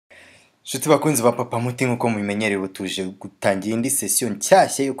Nshuti bakunzi ba papa muti nkuko mubimenyereye tuje gutangira indi session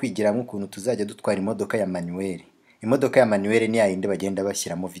nshyashya yo kwigiramo ukuntu tuzajya dutwara imodoka ya MANUEL. Imodoka ya MANUEL ni yayindi bagenda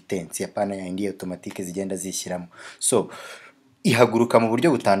bashyiramo VITESI apana yayindi automatique zigenda zishyiramo. So ihaguruka mu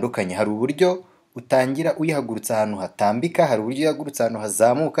buryo butandukanye. Hari uburyo utangira uyihagurutsa ahantu hatambika, hari uburyo uyihagurutsa ahantu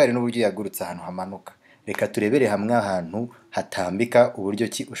hazamuka, hari n'uburyo uyihagurutsa ahantu hamanuka. Reka turebere hamwe ahantu hatambika uburyo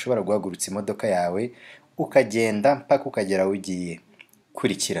ki ushobora guhagurutsa imodoka yawe ukagenda mpaka ukagera aho ugiye.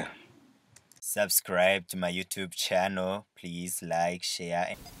 Kurikira. Subscribe to my YouTube channel, please like,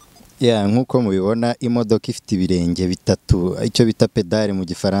 share. Nkuko mubibona imodoka ifite ibirenge bitatu, icyo bita pedale mu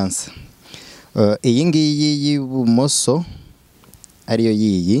gifaransa. Iyi ngiyi y'ibumoso ariyo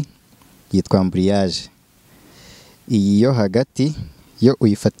yiyi yitwa embrayage. Iyi yo hagati yo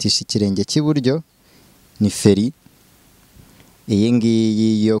uyifatisha ikirenge cy'iburyo ni feri. Iyi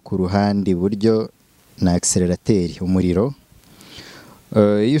ngiyi yo ku ruhande iburyo na accelerateur umuriro.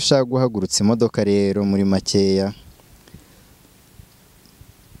 Iyo ushaka guhagurutsa imodoka rero muri makeya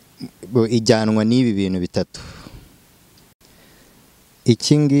ijyanwa n'ibi bintu bitatu.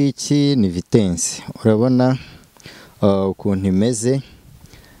 Iki ngiki ni VITESI, urabona ukuntu imeze.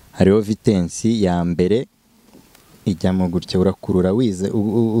 Hariho VITESI ya mbere ijyamo gutya, urakurura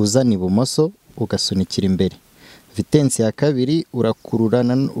uzana ibumoso ugasunikira imbere. VITESI ya kabiri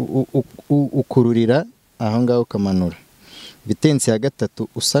urakururana ukururira aho ngaho ukamanura. VITESI ya gatatu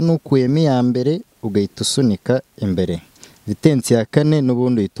usa n'ukuyemo iya mbere ugahita usunika imbere. VITESI ya kane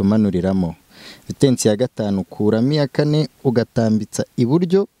n'ubundi uhita umanuriramo. VITESI ya gatanu ukuramo iya kane ugatambitsa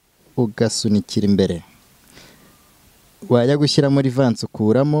iburyo ugasunikira imbere. Wajya gushyira muri vansi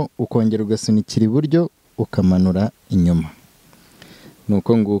ukuramo ukongera ugasunikira iburyo ukamanura inyuma.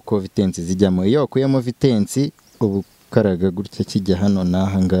 Nuko nguko VITESI zijyamo. Iyo wakuyemo VITESI ubu karaga gutya kijya hano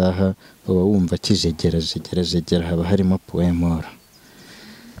n'aha ngaha uba wumva kijegera haba harimo poemora.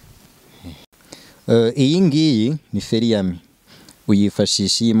 Iyi ngiyi ni feriyami,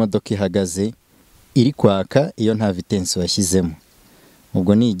 uyifashisha iyi modoka ihagaze iri kwaka iyo nta VITESI washyizemo.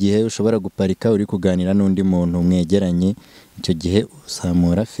 Ubwo ni igihe ushobora guparika uri kuganira n'undi muntu mwegeranye, icyo gihe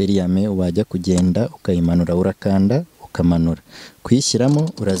uzamura feriyame, wajya kugenda ukayimanura urakanda ukamanura, kuyishyiramo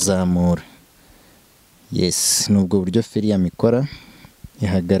urazamura. Yes, nubwo buryo feriyame ikora,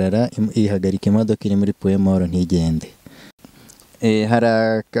 ihagarika imodoka iri muri poemora ntigende. Hari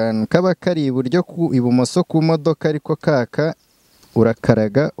akantu kaba kari ibumoso ku modoka ariko kaka,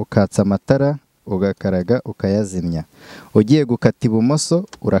 urakaraga ukatsa amatara, ugakaraga ukayazimya. Ugiye gukata ibumoso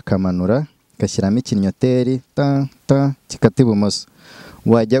urakamanura ugashyiramo ikinyoteri kikata ibumoso.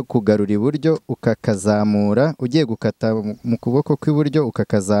 Wajya kugarura iburyo ukakazamura, ugiye gukata mu kuboko kw'iburyo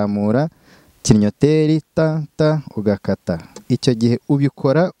ukakazamura kinyoteri ugakata. Icyo gihe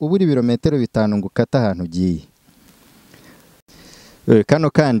ubikora uburi ibirometero 5 ngo ukata ahantu ugiye. Kano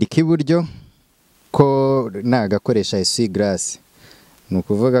kandi k'iburyo ko nagakoresha essuie-glace. Ni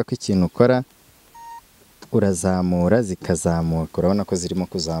ukuvuga ko ikintu ukora urazamura zikazamuka. Urabona ko zirimo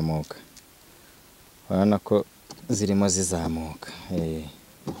kuzamuka, urabona ko zirimo zizamuka.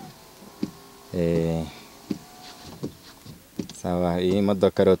 Sawa, iyi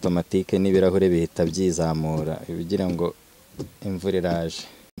modoka ari automatique n'ibirahure bihita byizamura bigira ngo imvura iraje.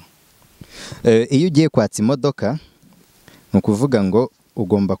 Iyo ugiye kwatsa imodoka ni ukuvuga ngo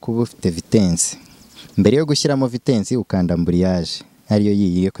ugomba kuba ufite VITESI. Mbere yo gushyiramo VITESI ukanda embrayage ariyo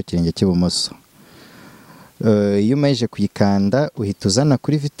yiyiye ku kirenge cy'ibumoso. Iyo umaze kuyikanda uhita uzana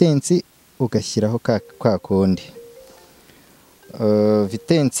kuri VITESI ugashyiraho kwa kundi.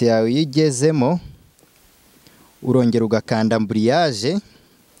 VITESI yawe iyo igezemo urongera ugakanda embrayage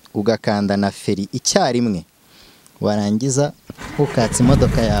ugakanda na feri icyarimwe, warangiza ukatsa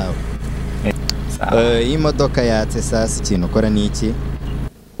imodoka yawe. Iyi modoka yatse sasa ikintu ukora ni iki,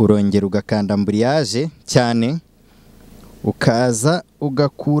 urongera ugakanda embrayage cyane ukaza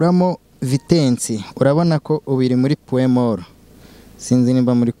ugakuramo VITESI. Urabona ko ubu iri muri poemora, sinzi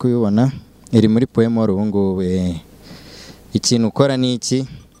nimba muri kubibona, iri muri poemora ubu ngubu. Ikintu ukora ni iki,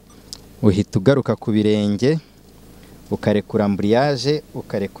 uhita ugaruka ku birenge ukarekura embrayage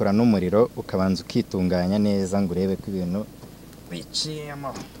ukarekura n'umuriro ukabanza ukitunganya neza ngo urebe ko ibintu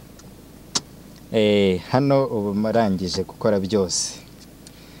biciyemo. Hano ubu marangije gukora byose.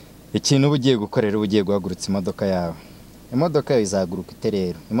 Ikintu uba ugiye gukorera, uba ugiye guhagurutsa imodoka yawe. Imodoka yawe izahaguruka ite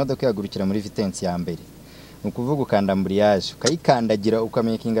rero? Imodoka ihagurukira muri VITESI ya mbere. Ni ukuvuga ukanda embrayage ukayikandagira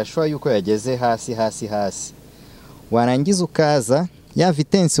ukamenyeka sure yuko yageze hasi. Warangiza ukaza ya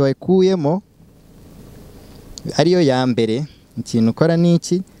VITESI wayikuyemo ariyo ya mbere, ikintu ukora ni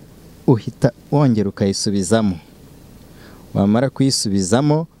iki, uhita wongera ukayisubizamo. Wamara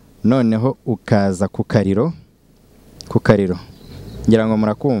kuyisubizamo noneho ukaza ku kariro ngira ngo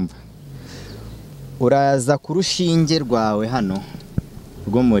murakumva. uraza ku rushinge rwawe hano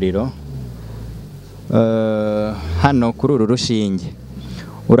rw'umuriro, hano kuri uru rushinge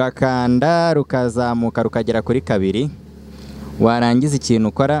urakanda rukazamuka rukagera kuri 2. warangiza ikintu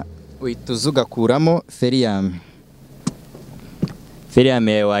ukora uhita uza ugakuramo feriyame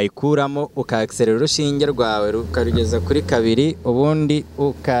yawe wayikuramo, ukaakserera urushinge rwawe rukarugeza kuri 2, ubundi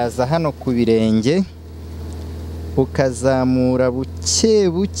ukaza hano ku birenge ukazamura buke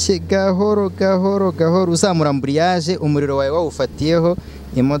buke gahoro uzamura amburiyaje, umuriro wawe wawufatiyeho,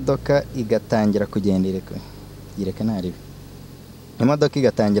 imodoka igatangira kugenda. Ireka ntaribi, imodoka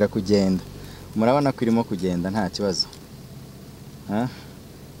igatangira kugenda. Murabona ko irimo kugenda nta kibazo.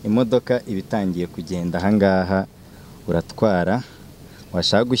 Imodoka ibitangiye kugenda. Ahangaha uratwara,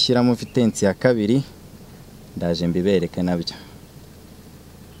 washaka gushyiramo vitensi ya 2, ndaje mbibereke nabyo.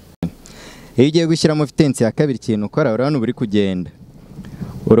 Iyo ugiye gushyiramo vitensi ya 2, ikintu ukora urabona uri kugenda,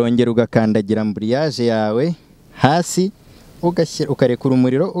 urongera ugakandagira amburiyaje yawe hasi, ukarekura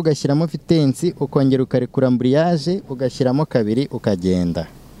umuriro, ugashyiramo vitensi, ukongera ukarekura amburiyaje, ugashyiramo 2, ukagenda.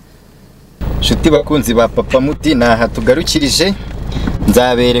 Nshuti bakunzi ba Papa Muti, naha tugarukirije.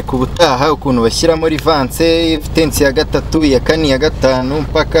 Nzabereka ubutaha ukuntu bashyiramo rivanse, vitensi ya 3, ya 4, ya 5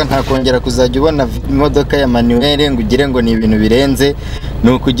 mpaka ntakongera kuzajya ubona imodoka ya MANUEL ngo ugire ngo ni ibintu birenze.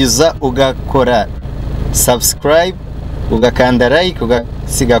 Nukugiza ugakora subscribe, ugakanda like,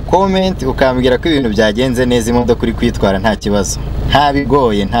 ugasiga comment, ukambwira ko ibintu byagenze neza, imodoka uri kwitwara nta kibazo, nta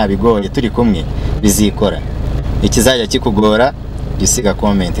bigoye, turi kumwe bizikora. Ikizajya kikugora gisiga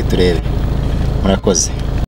comment turebe. Murakoze.